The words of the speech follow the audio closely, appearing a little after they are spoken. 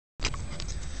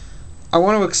I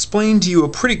want to explain to you a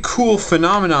pretty cool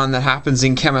phenomenon that happens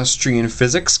in chemistry and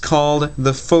physics called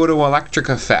the photoelectric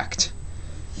effect.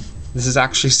 This is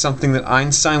actually something that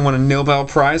Einstein won a Nobel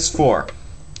Prize for.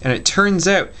 And it turns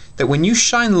out that when you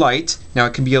shine light, now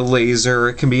it can be a laser,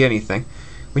 it can be anything,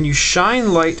 when you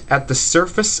shine light at the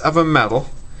surface of a metal,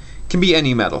 it can be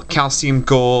any metal, calcium,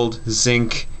 gold,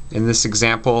 zinc, in this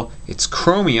example it's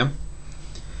chromium,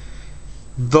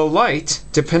 the light,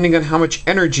 depending on how much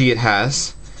energy it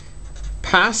has,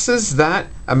 passes that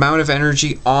amount of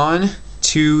energy on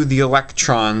to the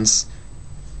electrons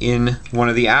in one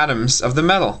of the atoms of the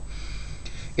metal.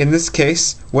 In this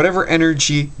case, whatever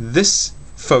energy this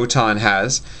photon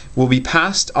has will be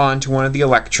passed on to one of the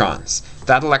electrons.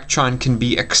 That electron can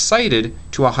be excited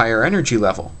to a higher energy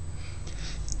level.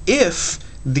 If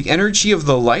the energy of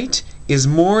the light is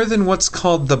more than what's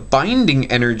called the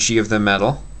binding energy of the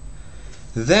metal,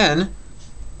 then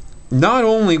not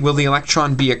only will the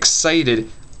electron be excited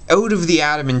out of the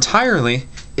atom entirely,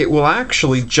 it will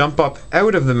actually jump up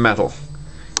out of the metal.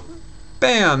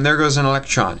 Bam! There goes an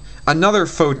electron. Another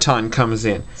photon comes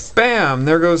in. Bam!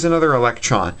 There goes another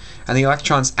electron. And the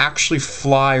electrons actually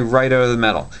fly right out of the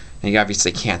metal. And you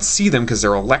obviously can't see them because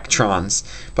they're electrons,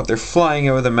 but they're flying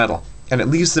out of the metal. And it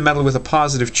leaves the metal with a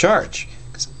positive charge,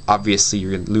 because obviously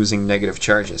you're losing negative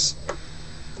charges.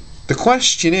 The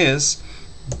question is,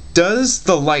 does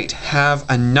the light have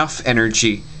enough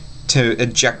energy to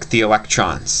eject the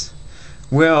electrons?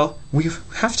 Well, we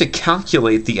have to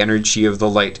calculate the energy of the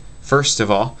light first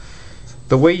of all.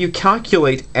 The way you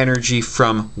calculate energy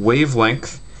from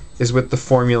wavelength is with the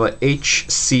formula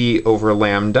hc over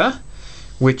lambda,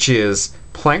 which is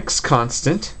Planck's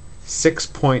constant,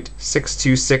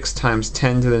 6.626 times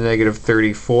 10 to the negative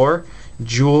 34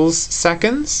 joules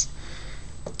seconds,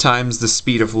 times the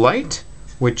speed of light,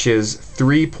 which is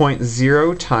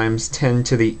 3.0 times 10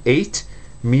 to the 8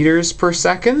 meters per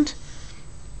second.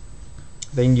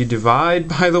 Then you divide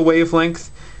by the wavelength,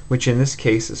 which in this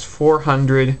case is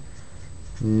 400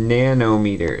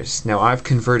 nanometers. Now I've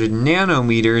converted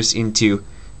nanometers into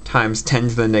times 10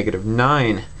 to the negative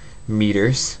 9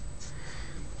 meters.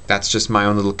 That's just my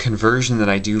own little conversion that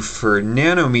I do for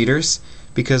nanometers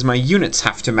because my units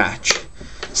have to match.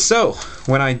 So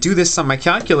when I do this on my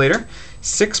calculator,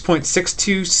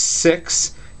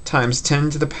 6.626 times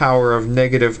 10 to the power of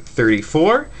negative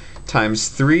 34 times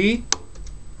 3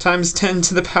 times 10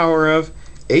 to the power of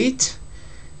 8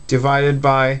 divided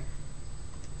by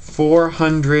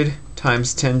 400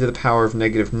 times 10 to the power of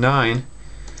negative 9,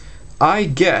 I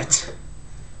get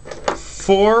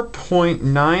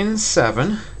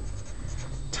 4.97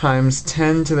 times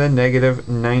 10 to the negative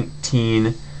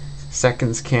 19,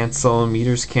 seconds cancel,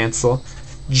 meters cancel,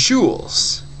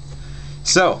 joules.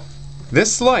 So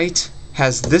this light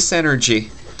has this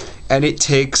energy, and it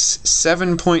takes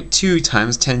 7.2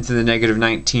 times 10 to the negative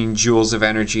 19 joules of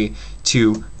energy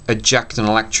to eject an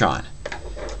electron.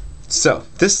 So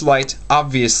this light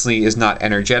obviously is not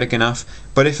energetic enough,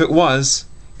 but if it was,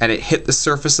 and it hit the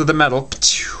surface of the metal,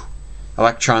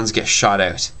 electrons get shot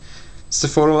out. It's the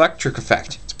photoelectric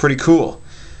effect. It's pretty cool.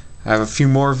 I have a few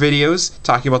more videos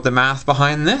talking about the math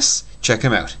behind this. Check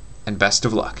them out, and best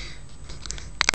of luck.